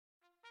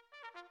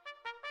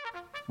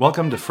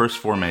Welcome to First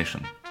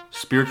Formation,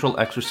 spiritual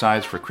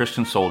exercise for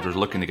Christian soldiers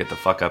looking to get the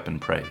fuck up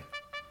and pray.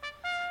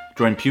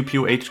 Join Pew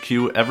Pew HQ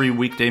every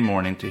weekday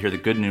morning to hear the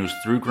good news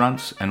through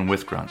grunts and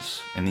with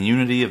grunts, in the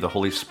unity of the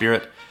Holy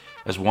Spirit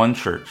as one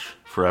church,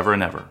 forever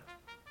and ever.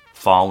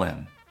 Fall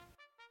in.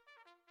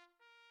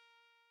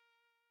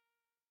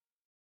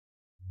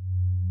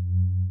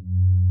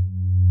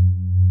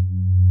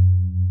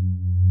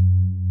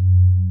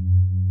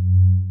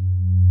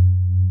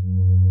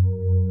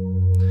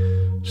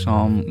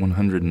 Psalm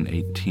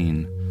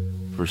 118,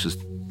 verses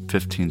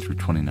 15 through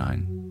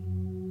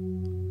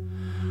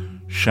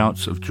 29.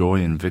 Shouts of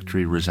joy and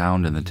victory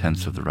resound in the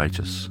tents of the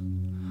righteous.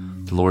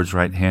 The Lord's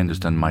right hand has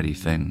done mighty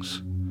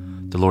things.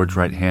 The Lord's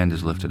right hand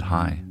is lifted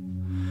high.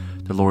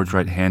 The Lord's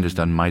right hand has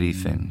done mighty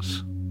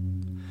things.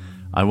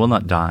 I will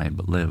not die,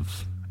 but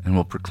live, and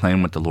will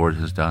proclaim what the Lord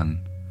has done.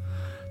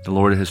 The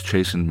Lord has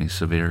chastened me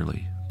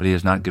severely, but he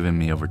has not given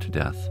me over to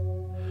death.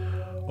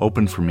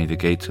 Open for me the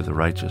gates of the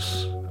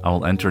righteous. I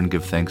will enter and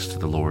give thanks to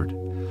the Lord.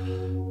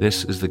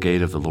 This is the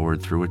gate of the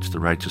Lord through which the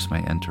righteous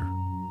may enter.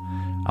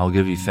 I will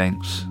give you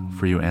thanks,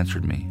 for you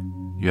answered me.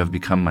 You have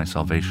become my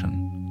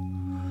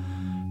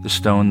salvation. The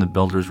stone the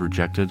builders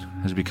rejected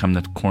has become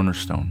the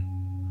cornerstone.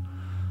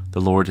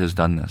 The Lord has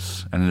done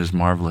this, and it is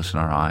marvelous in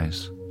our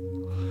eyes.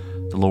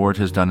 The Lord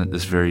has done it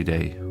this very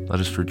day.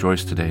 Let us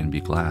rejoice today and be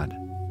glad.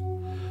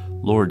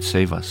 Lord,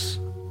 save us.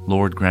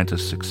 Lord, grant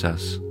us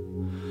success.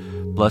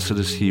 Blessed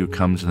is he who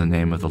comes in the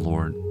name of the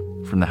Lord.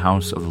 From the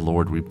house of the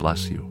Lord we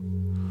bless you.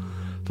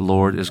 The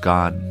Lord is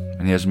God,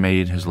 and he has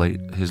made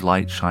his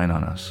light shine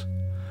on us.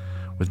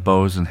 With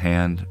bows in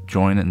hand,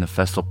 join in the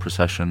festal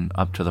procession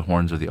up to the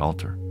horns of the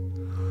altar.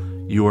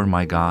 You are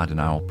my God, and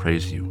I will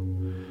praise you.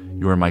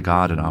 You are my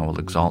God, and I will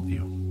exalt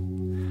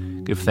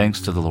you. Give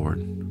thanks to the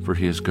Lord, for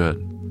he is good.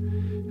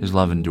 His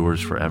love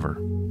endures forever.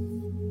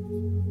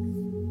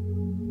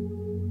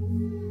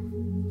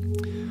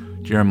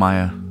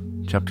 Jeremiah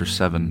chapter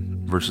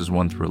 7, verses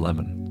 1 through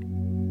 11.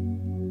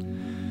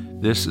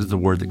 This is the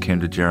word that came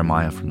to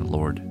Jeremiah from the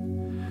Lord.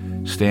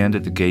 Stand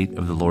at the gate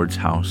of the Lord's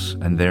house,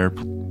 and there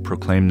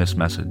proclaim this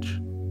message.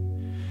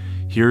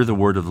 Hear the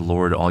word of the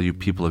Lord, all you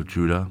people of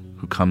Judah,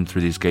 who come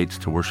through these gates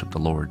to worship the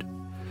Lord.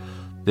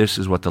 This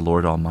is what the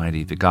Lord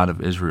Almighty, the God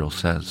of Israel,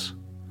 says.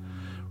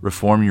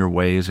 Reform your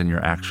ways and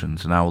your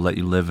actions, and I will let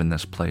you live in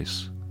this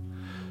place.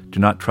 Do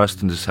not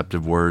trust in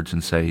deceptive words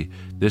and say,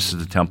 this is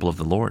the temple of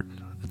the Lord,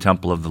 the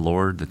temple of the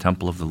Lord, the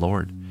temple of the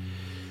Lord.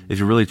 If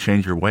you really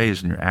change your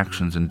ways and your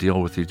actions and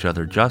deal with each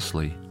other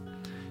justly,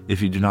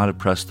 if you do not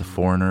oppress the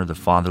foreigner, the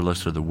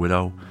fatherless, or the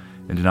widow,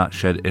 and do not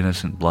shed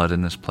innocent blood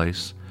in this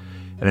place,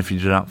 and if you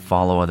do not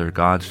follow other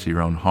gods to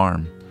your own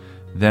harm,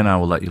 then I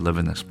will let you live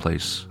in this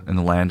place, in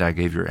the land I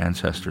gave your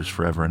ancestors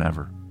forever and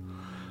ever.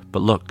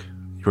 But look,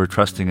 you are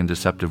trusting in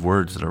deceptive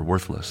words that are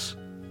worthless.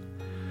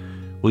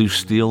 Will you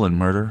steal and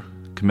murder,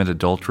 commit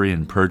adultery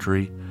and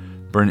perjury,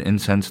 burn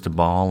incense to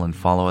Baal, and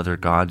follow other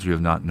gods you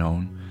have not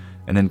known,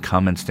 and then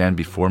come and stand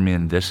before me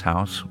in this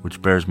house,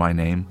 which bears my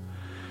name,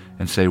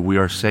 and say, we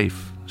are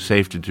safe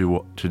to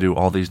do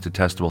all these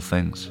detestable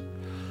things?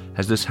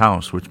 Has this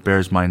house, which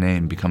bears my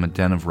name, become a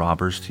den of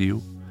robbers to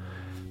you?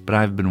 But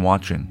I have been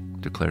watching,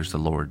 declares the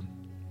Lord.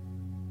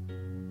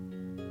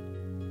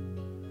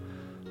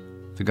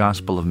 The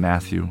Gospel of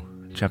Matthew,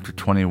 chapter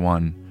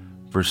 21,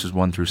 verses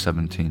 1 through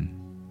 17.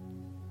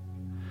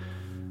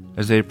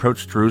 As they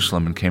approached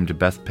Jerusalem and came to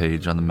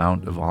Bethphage on the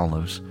Mount of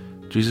Olives,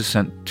 Jesus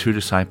sent 2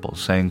 disciples,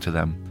 saying to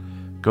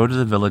them, go to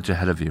the village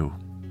ahead of you,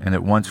 and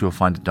at once you will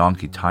find a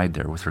donkey tied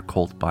there with her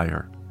colt by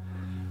her.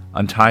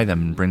 Untie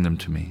them and bring them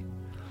to me.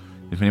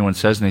 If anyone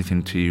says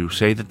anything to you,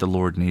 say that the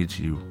Lord needs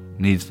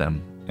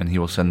them, and he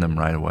will send them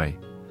right away.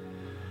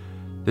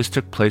 This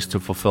took place to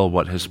fulfill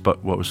what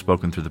was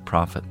spoken through the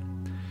prophet.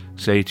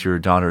 Say to your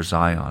daughter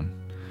Zion,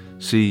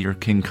 see, your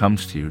king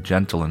comes to you,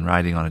 gentle and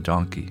riding on a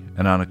donkey,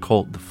 and on a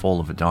colt the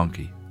foal of a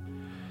donkey.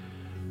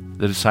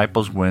 The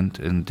disciples went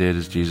and did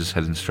as Jesus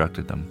had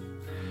instructed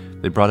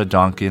them. They brought a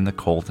donkey and the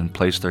colt and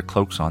placed their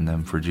cloaks on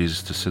them for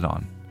Jesus to sit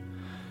on.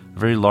 A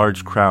very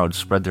large crowd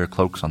spread their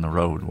cloaks on the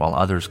road, while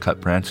others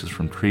cut branches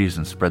from trees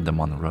and spread them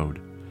on the road.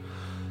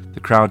 The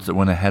crowds that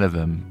went ahead of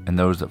him and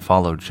those that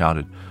followed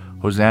shouted,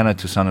 Hosanna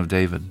to Son of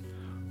David!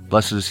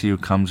 Blessed is he who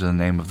comes in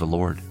the name of the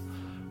Lord!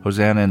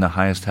 Hosanna in the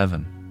highest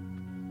heaven!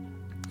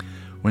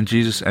 When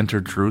Jesus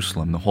entered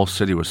Jerusalem, the whole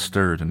city was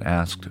stirred and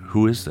asked,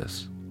 who is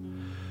this?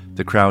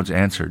 The crowds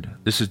answered,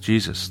 this is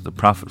Jesus, the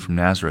prophet from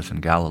Nazareth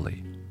in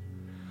Galilee.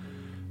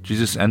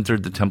 Jesus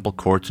entered the temple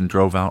courts and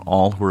drove out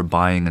all who were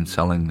buying and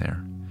selling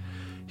there.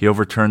 He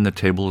overturned the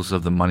tables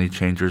of the money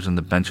changers and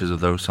the benches of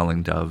those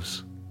selling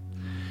doves.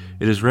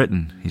 It is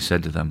written, he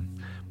said to them,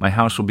 my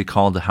house will be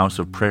called a house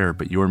of prayer,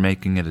 but you are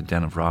making it a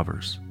den of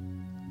robbers.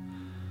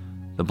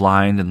 The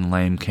blind and the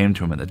lame came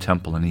to him at the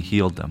temple, and he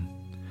healed them.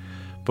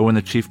 But when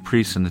the chief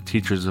priests and the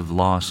teachers of the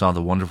law saw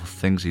the wonderful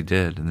things he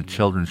did, and the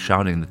children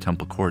shouting in the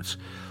temple courts,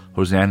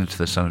 Hosanna to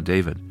the Son of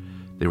David,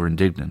 they were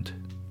indignant.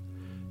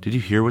 Did you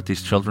hear what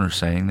these children are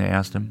saying? They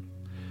asked him.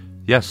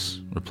 Yes,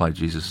 replied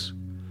Jesus.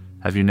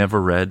 Have you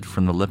never read,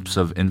 from the lips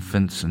of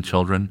infants and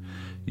children,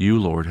 You,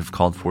 Lord, have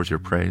called forth your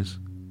praise.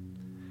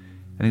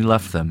 And he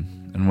left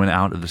them and went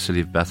out of the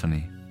city of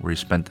Bethany, where he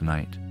spent the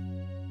night.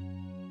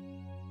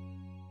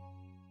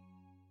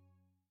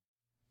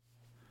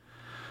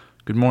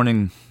 Good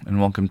morning,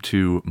 and welcome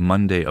to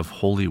Monday of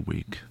Holy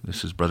Week.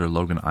 This is Brother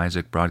Logan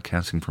Isaac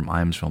broadcasting from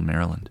Iamsville,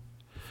 Maryland.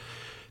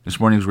 This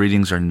morning's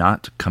readings are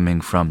not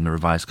coming from the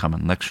Revised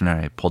Common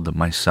Lectionary. I pulled them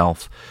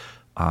myself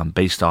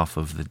based off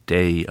of the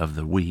day of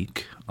the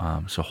week.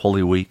 So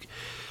Holy Week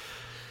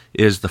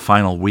is the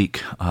final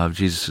week of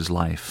Jesus'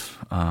 life,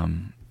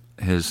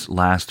 his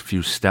last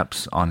few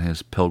steps on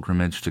his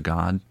pilgrimage to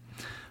God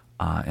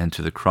and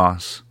to the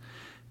cross.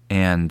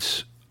 And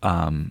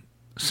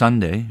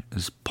Sunday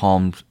was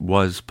Palm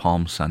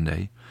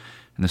Sunday,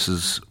 and this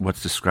is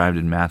what's described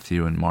in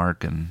Matthew and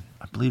Mark and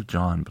I believe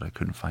John, but I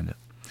couldn't find it,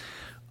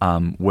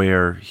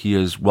 where he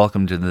is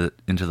welcomed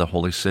into the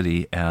holy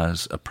city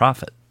as a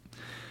prophet,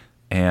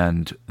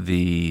 and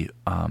the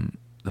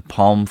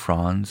palm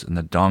fronds and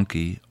the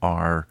donkey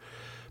are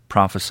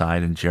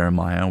prophesied in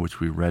Jeremiah, which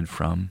we read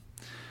from,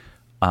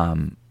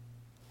 and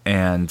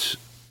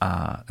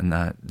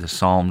the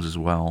Psalms as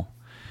well.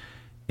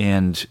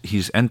 And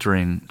he's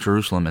entering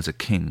Jerusalem as a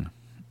king.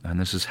 And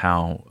this is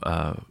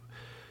how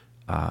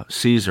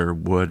Caesar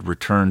would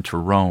return to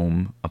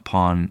Rome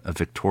upon a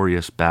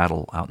victorious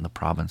battle out in the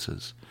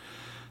provinces.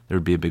 There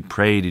would be a big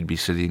parade. He'd be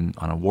sitting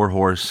on a war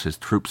horse, his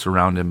troops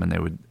around him, and they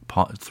would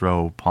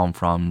throw palm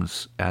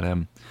fronds at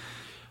him.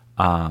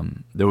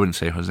 They wouldn't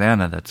say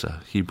Hosanna, that's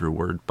a Hebrew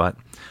word, but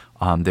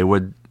they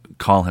would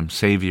call him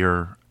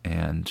Savior,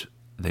 and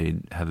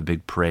they'd have a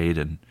big parade,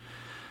 and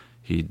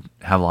he'd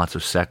have lots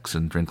of sex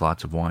and drink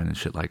lots of wine and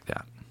shit like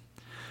that.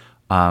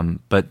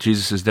 But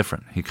Jesus is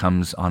different. He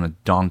comes on a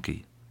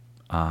donkey,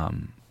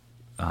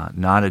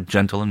 not a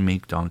gentle and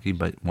meek donkey,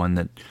 but one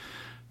that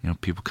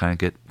people kind of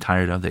get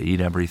tired of. They eat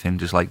everything,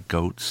 just like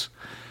goats.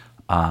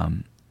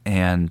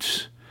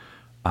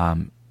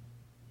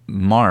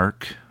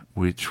 Mark,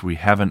 which we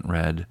haven't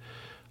read,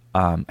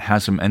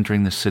 has him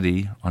entering the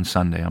city on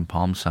Sunday, on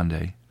Palm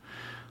Sunday,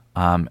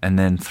 and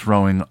then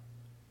throwing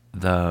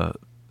the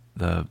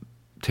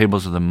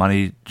tables of the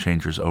money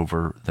changers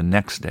over the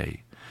next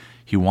day.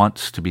 He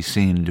wants to be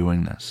seen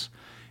doing this.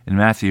 And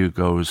Matthew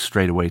goes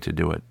straight away to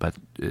do it, but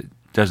it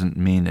doesn't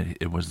mean that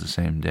it was the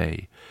same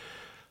day.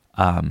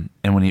 And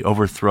when he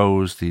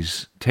overthrows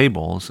these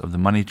tables of the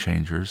money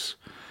changers,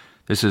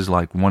 this is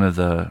like one of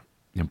the,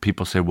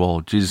 people say, well,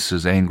 Jesus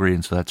is angry,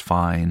 and so that's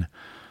fine.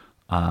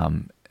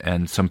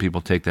 And some people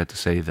take that to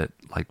say that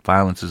like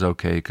violence is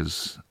okay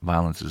because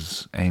violence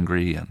is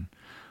angry and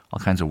all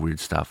kinds of weird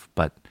stuff.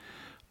 But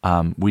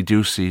we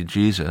do see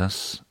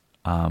Jesus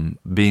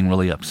being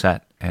really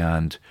upset,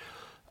 and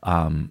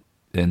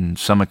in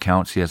some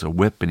accounts he has a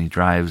whip and he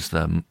drives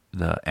the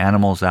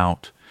animals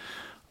out,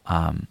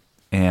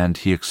 and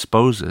he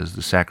exposes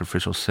the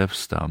sacrificial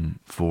system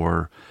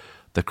for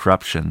the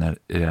corruption that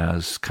it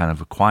has kind of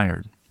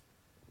acquired.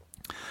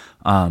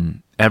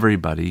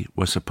 Everybody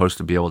was supposed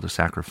to be able to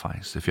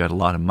sacrifice. If you had a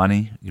lot of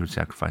money, you would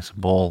sacrifice a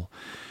bull.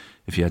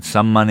 If you had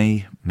some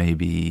money,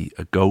 maybe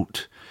a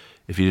goat.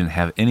 If you didn't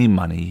have any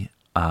money,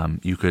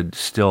 you could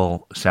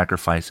still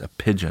sacrifice a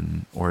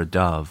pigeon or a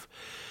dove.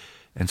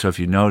 And so if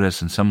you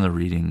notice in some of the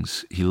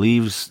readings, he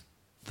leaves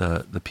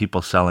the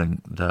people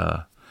selling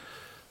the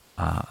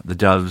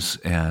doves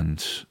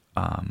and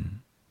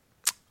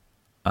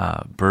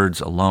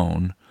birds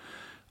alone.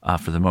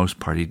 For the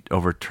most part, he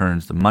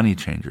overturns the money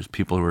changers,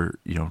 people who are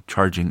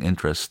charging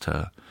interest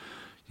to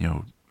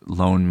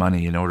loan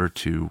money in order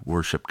to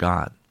worship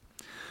God.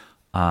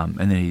 And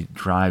then he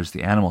drives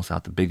the animals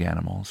out, the big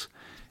animals.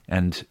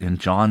 And in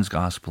John's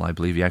gospel, I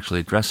believe he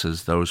actually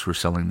addresses those who are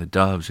selling the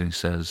doves, and he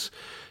says,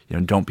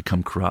 don't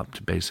become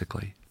corrupt,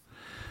 basically.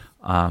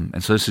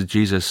 And so this is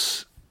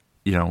Jesus,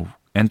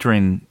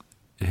 entering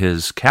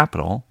his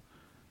capital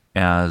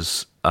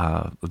as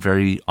a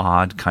very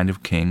odd kind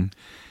of king,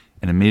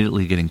 and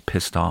immediately getting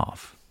pissed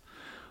off.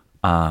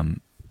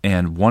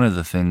 And one of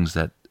the things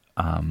that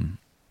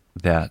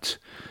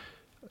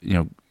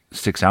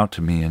sticks out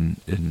to me in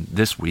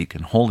this week,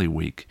 in Holy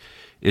Week,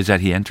 is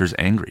that he enters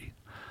angry.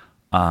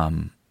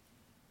 You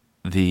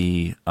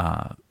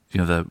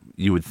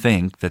would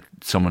think that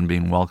someone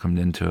being welcomed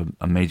into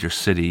a major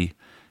city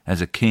as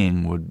a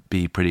king would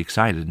be pretty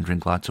excited and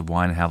drink lots of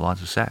wine and have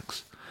lots of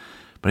sex.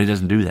 But he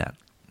doesn't do that.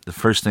 The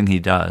first thing he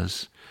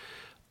does,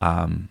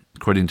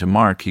 according to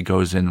Mark, he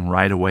goes in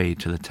right away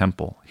to the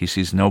temple. He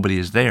sees nobody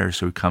is there,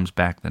 so he comes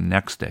back the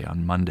next day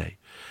on Monday.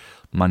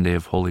 Monday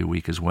of Holy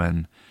Week is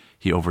when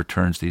he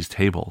overturns these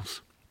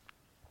tables.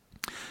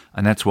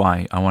 And that's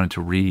why I wanted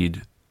to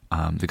read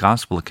the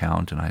gospel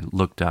account, and I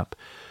looked up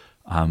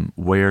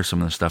where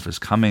some of the stuff is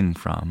coming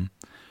from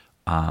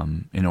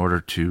in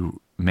order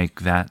to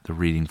make that the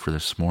reading for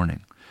this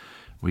morning.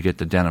 We get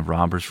the den of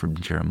robbers from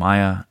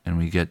Jeremiah, and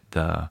we get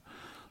the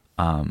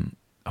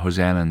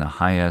Hosanna in the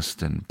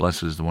highest, and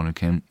blessed is the one who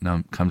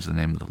comes in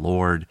the name of the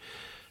Lord,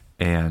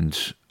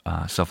 and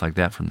stuff like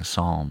that from the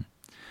Psalm.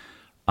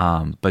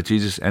 But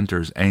Jesus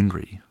enters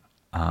angry.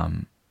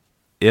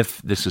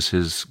 If this is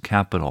his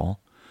capital,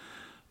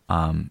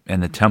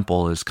 and the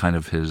temple is kind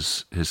of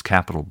his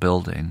capital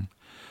building,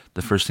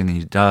 the first thing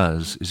he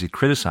does is he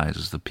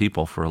criticizes the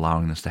people for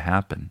allowing this to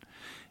happen,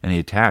 and he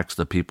attacks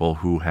the people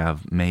who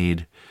have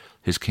made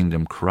his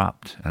kingdom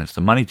corrupt. And it's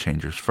the money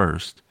changers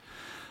first,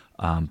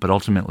 but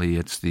ultimately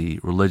it's the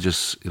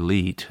religious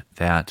elite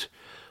that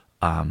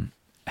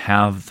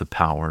have the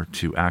power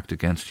to act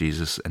against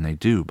Jesus, and they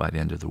do by the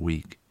end of the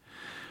week.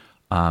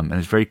 And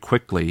it's very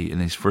quickly, in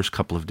these first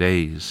couple of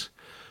days,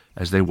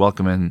 as they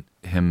welcome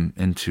him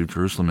into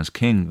Jerusalem as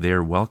king,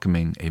 they're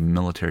welcoming a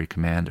military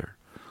commander,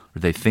 or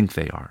they think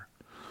they are.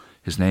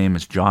 His name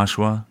is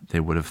Joshua.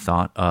 They would have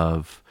thought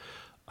of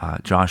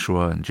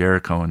Joshua and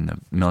Jericho and the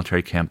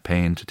military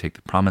campaign to take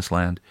the promised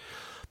land.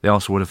 They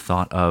also would have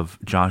thought of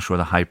Joshua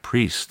the high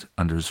priest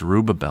under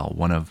Zerubbabel,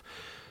 one of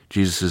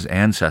Jesus'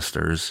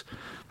 ancestors.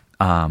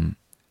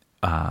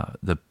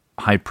 The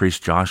high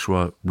priest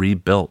Joshua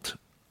rebuilt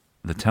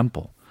the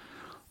temple,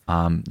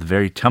 the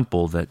very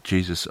temple that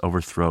Jesus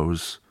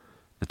overthrows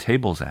the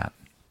tables at.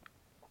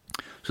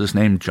 So this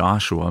name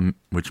Joshua,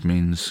 which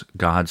means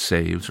God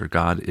saves or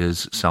God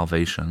is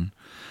salvation,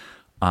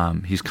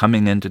 he's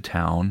coming into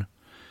town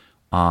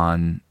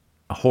on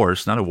a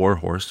horse, not a war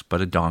horse,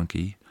 but a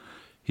donkey.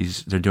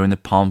 They're doing the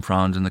palm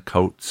fronds and the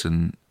coats,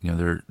 and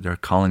they're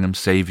calling him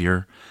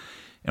Savior.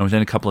 And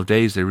within a couple of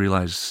days, they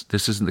realize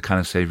this isn't the kind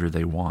of Savior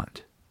they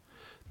want.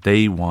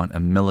 They want a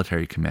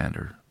military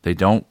commander. They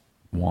don't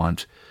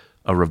want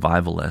a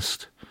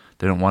revivalist.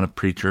 They don't want a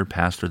preacher,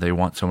 pastor. They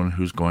want someone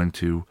who's going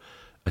to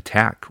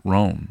attack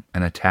Rome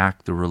and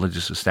attack the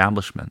religious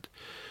establishment.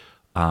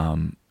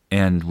 And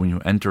when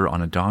you enter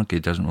on a donkey,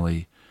 it doesn't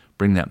really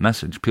bring that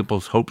message.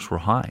 People's hopes were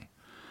high.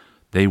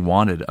 They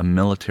wanted a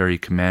military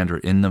commander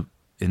in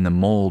the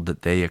mold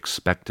that they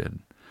expected,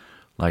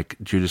 like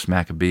Judas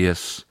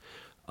Maccabeus,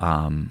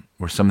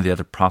 or some of the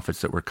other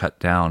prophets that were cut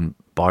down,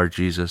 Bar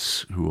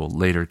Jesus, who will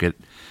later get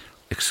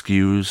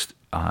excused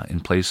in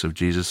place of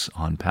Jesus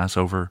on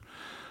Passover.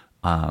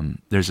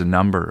 There's a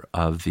number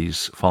of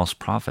these false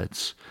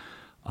prophets,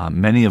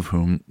 many of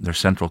whom their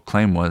central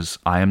claim was,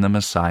 I am the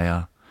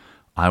Messiah,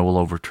 I will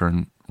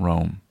overturn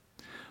Rome.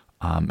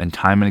 And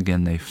time and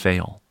again they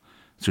fail.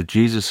 So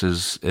Jesus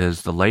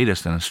is the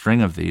latest in a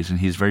string of these, and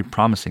he's very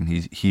promising.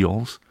 He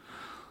heals.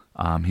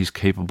 He's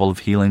capable of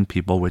healing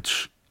people,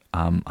 which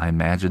I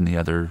imagine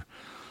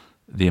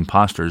the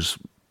imposters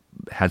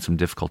had some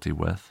difficulty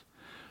with.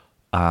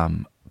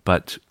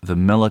 But the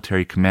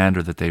military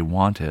commander that they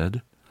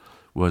wanted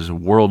was a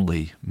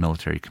worldly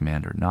military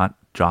commander, not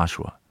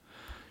Joshua.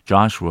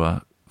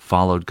 Joshua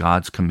followed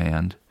God's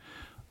command,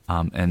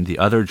 and the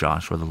other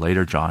Joshua, the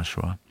later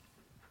Joshua,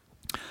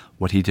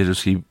 what he did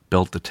is he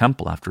built the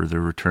temple after their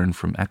return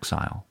from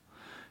exile.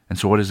 And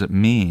so what does it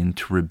mean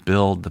to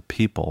rebuild the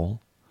people,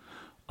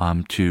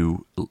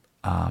 to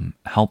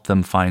help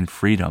them find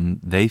freedom?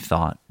 They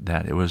thought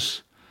that it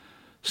was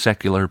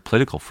secular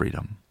political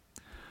freedom.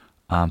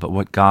 But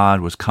what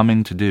God was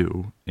coming to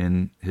do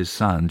in his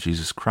Son,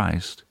 Jesus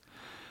Christ,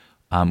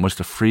 was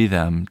to free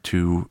them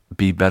to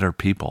be better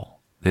people.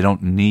 They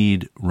don't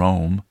need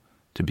Rome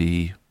to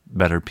be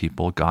better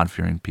people,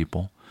 God-fearing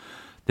people.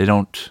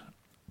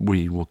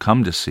 We will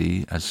come to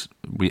see,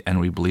 and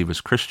we believe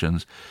as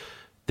Christians,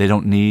 they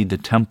don't need the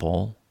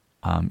temple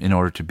in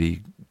order to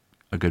be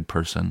a good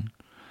person,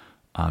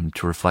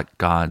 to reflect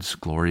God's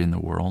glory in the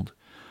world.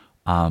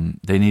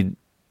 They need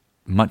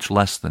much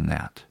less than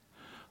that,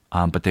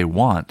 but they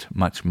want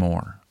much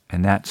more,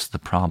 and that's the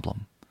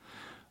problem.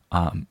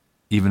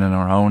 Even in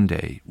our own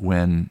day,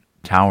 when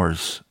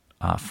towers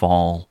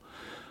fall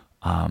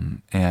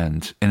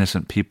and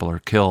innocent people are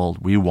killed,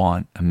 we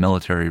want a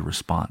military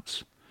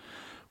response.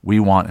 We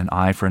want an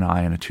eye for an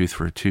eye and a tooth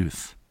for a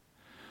tooth.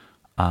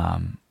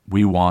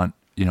 We want,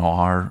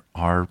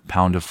 our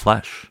pound of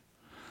flesh.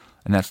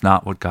 And that's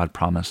not what God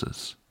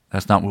promises.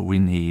 That's not what we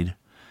need.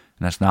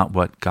 And that's not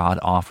what God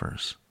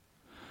offers.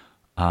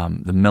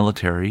 The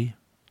military,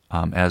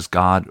 as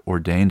God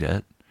ordained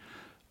it,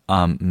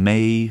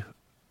 may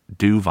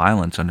do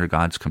violence under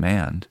God's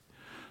command,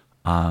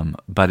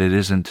 but it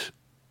isn't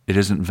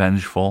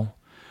vengeful.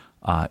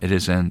 It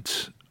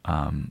isn't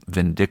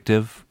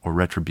vindictive or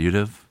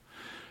retributive.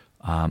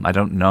 I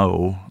don't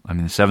know.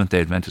 The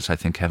Seventh-day Adventists, I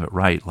think, have it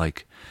right.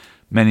 Like,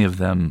 many of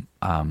them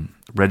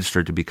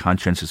registered to be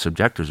conscientious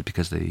objectors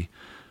because they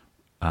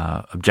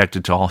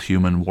objected to all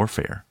human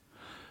warfare.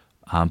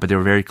 But they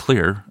were very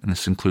clear, and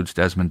this includes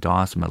Desmond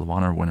Doss, a Medal of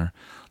Honor winner,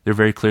 they're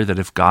very clear that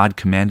if God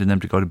commanded them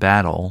to go to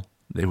battle,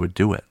 they would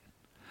do it.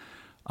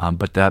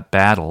 But that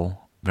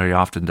battle very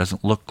often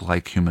doesn't look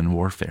like human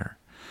warfare.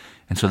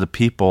 And so the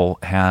people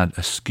had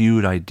a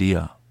skewed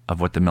idea of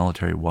what the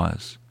military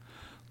was,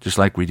 just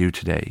like we do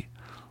today.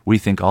 We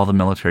think all the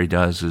military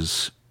does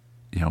is,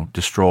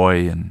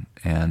 destroy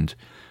and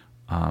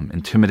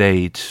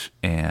intimidate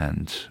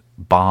and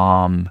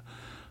bomb.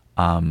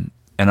 And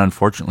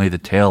unfortunately, the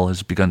tail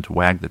has begun to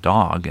wag the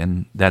dog,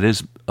 and that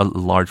is a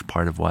large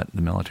part of what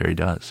the military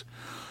does.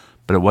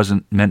 But it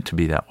wasn't meant to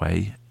be that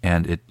way,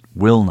 and it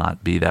will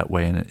not be that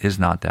way, and it is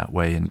not that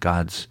way in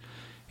God's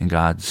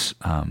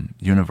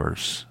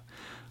universe,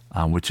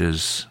 which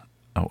is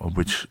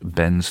which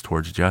bends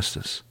towards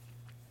justice.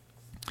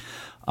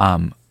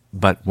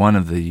 But one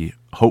of the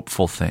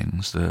hopeful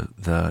things,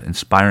 the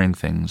inspiring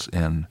things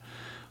in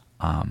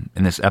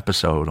this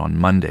episode on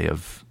Monday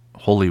of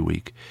Holy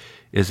Week,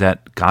 is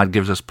that God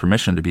gives us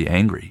permission to be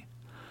angry.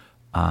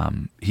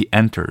 He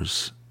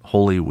enters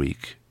Holy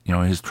Week.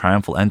 His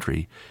triumphal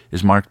entry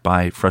is marked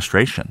by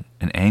frustration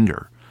and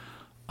anger,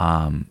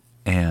 and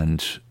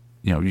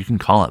you can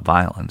call it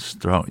violence.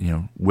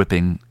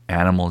 Whipping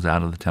animals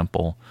out of the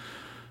temple,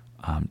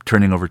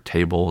 turning over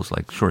tables.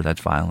 Sure,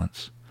 that's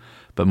violence.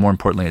 But more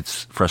importantly,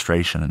 it's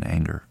frustration and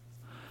anger.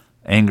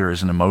 Anger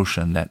is an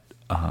emotion that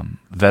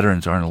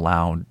veterans aren't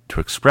allowed to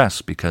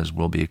express because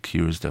we'll be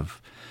accused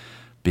of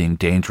being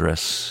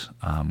dangerous,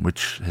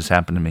 which has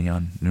happened to me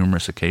on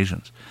numerous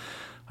occasions.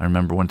 I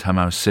remember one time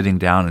I was sitting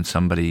down and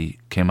somebody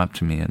came up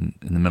to me in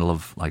the middle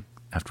of,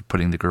 after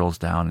putting the girls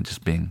down and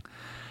just being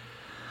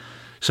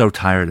so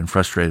tired and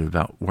frustrated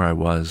about where I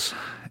was.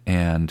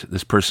 And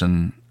this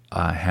person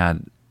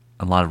had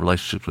a lot of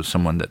relationships with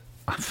someone that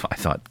I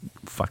thought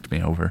fucked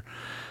me over.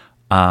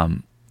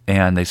 And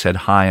they said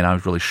hi, and I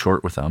was really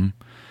short with them.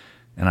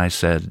 And I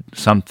said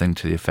something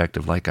to the effect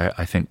of, I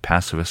think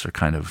pacifists are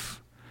kind of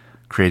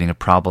creating a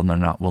problem they're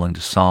not willing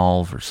to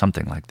solve, or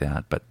something like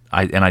that. But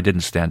I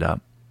didn't stand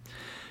up.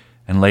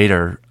 And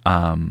later,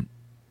 I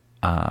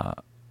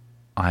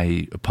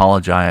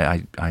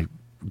apologized. I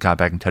got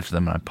back in touch with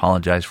them, and I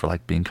apologized for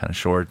being kind of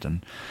short,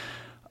 and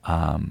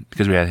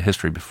because we had a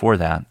history before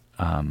that.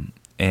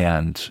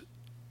 And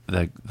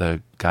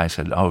the guy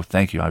said, "Oh,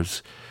 thank you. I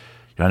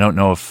don't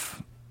know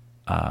if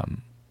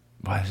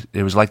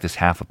it was like this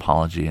half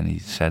apology," and he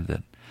said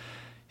that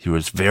he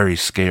was very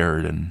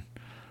scared and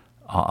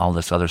all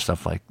this other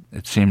stuff.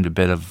 It seemed a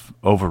bit of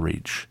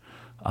overreach.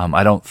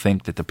 I don't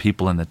think that the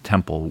people in the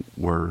temple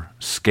were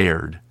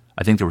scared.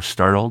 I think they were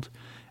startled,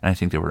 and I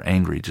think they were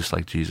angry, just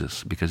like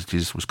Jesus, because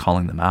Jesus was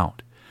calling them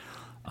out.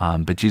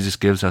 But Jesus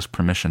gives us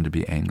permission to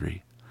be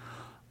angry.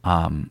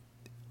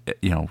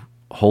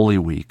 Holy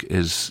Week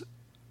is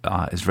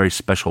a very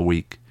special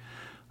week.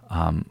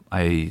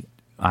 I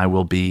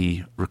will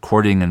be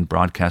recording and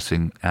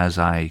broadcasting as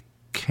I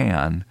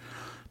can,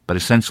 but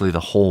essentially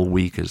the whole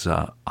week is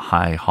a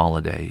high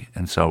holiday,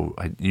 and so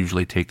I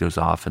usually take those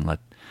off and let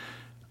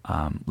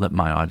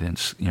my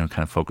audience, kind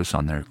of focus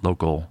on their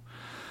local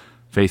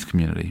faith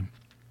community.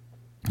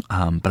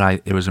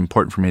 But it was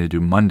important for me to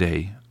do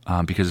Monday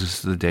because this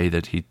is the day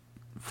that he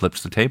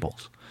flips the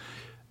tables,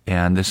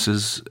 and this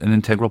is an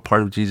integral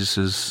part of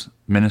Jesus's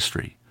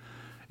ministry.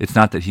 It's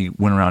not that he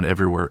went around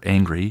everywhere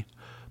angry,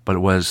 but it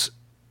was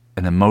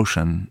an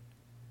emotion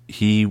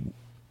he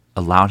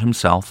allowed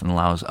himself and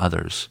allows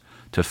others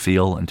to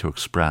feel and to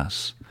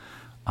express,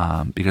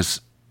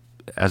 because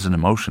as an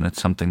emotion,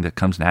 it's something that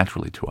comes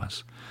naturally to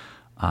us.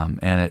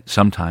 And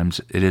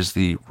sometimes it is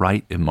the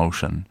right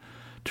emotion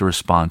to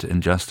respond to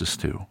injustice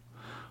to.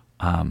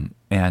 And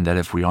that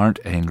if we aren't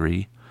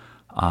angry,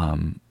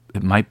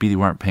 it might be that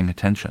we aren't paying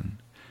attention.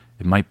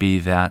 It might be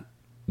that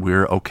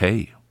we're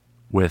okay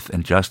with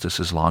injustice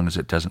as long as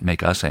it doesn't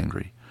make us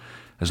angry,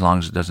 as long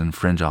as it doesn't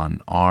infringe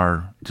on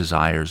our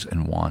desires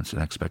and wants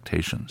and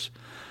expectations.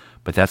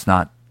 But that's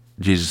not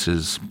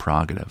Jesus'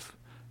 prerogative.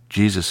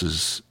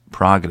 Jesus'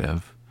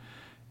 prerogative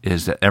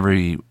is that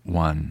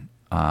everyone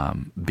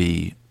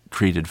be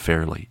treated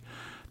fairly,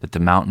 that the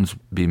mountains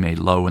be made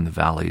low and the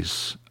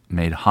valleys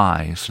made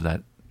high, so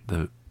that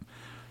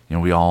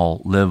we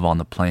all live on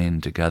the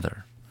plain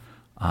together.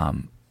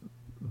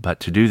 But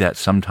to do that,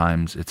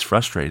 sometimes it's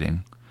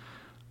frustrating,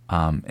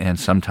 and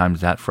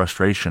sometimes that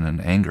frustration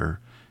and anger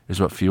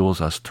is what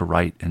fuels us to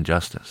right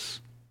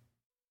injustice.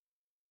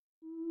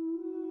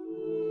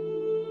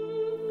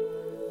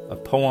 A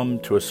Poem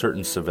to a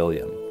Certain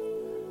Civilian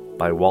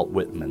by Walt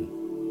Whitman.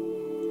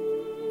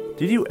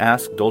 Did you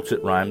ask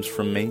dulcet rhymes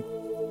from me?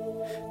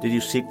 Did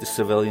you seek the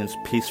civilian's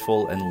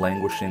peaceful and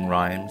languishing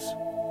rhymes?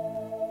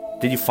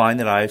 Did you find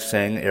that I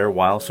sang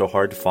erewhile so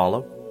hard to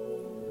follow?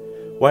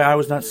 Why, I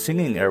was not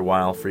singing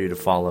erewhile for you to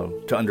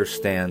follow, to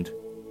understand,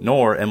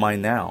 nor am I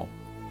now.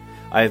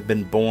 I have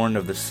been born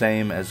of the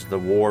same as the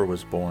war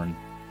was born.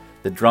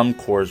 The drum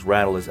corps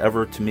rattle is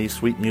ever to me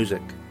sweet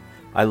music.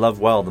 I love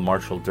well the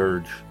martial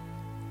dirge,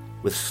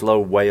 with slow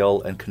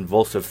wail and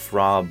convulsive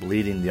throb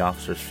leading the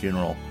officer's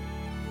funeral.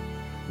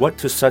 What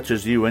to such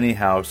as you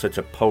anyhow, such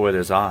a poet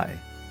as I?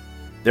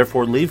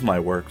 Therefore leave my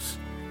works,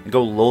 and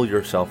go lull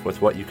yourself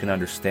with what you can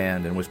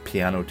understand and with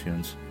piano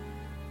tunes.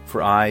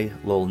 For I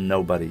lull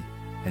nobody,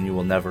 and you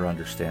will never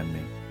understand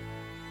me.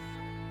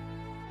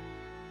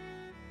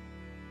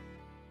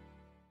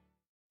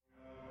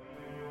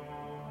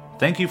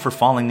 Thank you for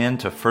falling in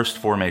to First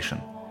Formation,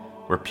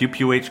 where Pew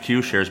Pew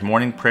HQ shares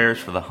morning prayers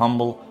for the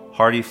humble,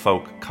 hardy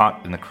folk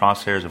caught in the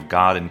crosshairs of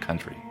God and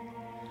country.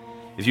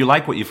 If you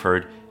like what you've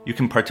heard, you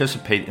can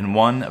participate in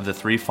one of the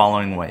three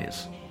following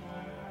ways.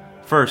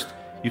 First,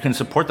 you can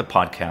support the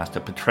podcast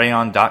at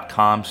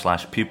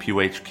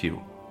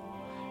patreon.com/pewpewhq.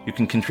 You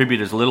can contribute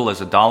as little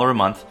as $1 a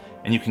month,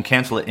 and you can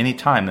cancel at any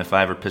time if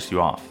I ever piss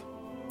you off.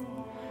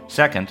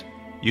 Second,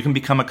 You can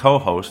become a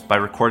co-host by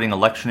recording a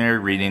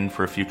lectionary reading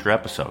for a future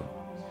episode.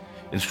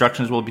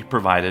 Instructions will be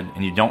provided,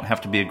 and you don't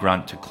have to be a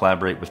grunt to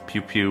collaborate with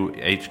Pew Pew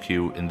HQ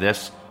in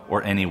this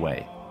or any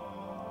way.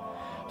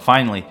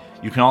 Finally,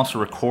 you can also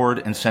record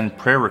and send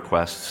prayer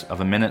requests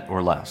of a minute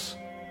or less.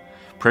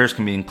 Prayers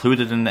can be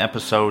included in the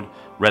episode,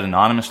 read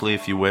anonymously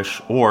if you wish,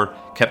 or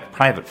kept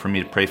private for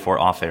me to pray for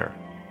off-air.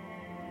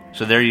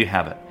 So there you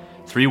have it,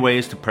 3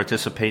 ways to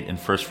participate in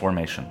First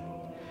Formation.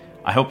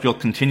 I hope you'll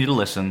continue to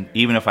listen,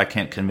 even if I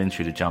can't convince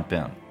you to jump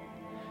in.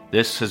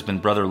 This has been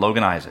Brother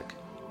Logan Isaac,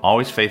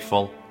 always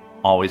faithful,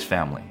 always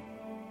family.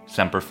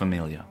 Semper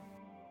Familia.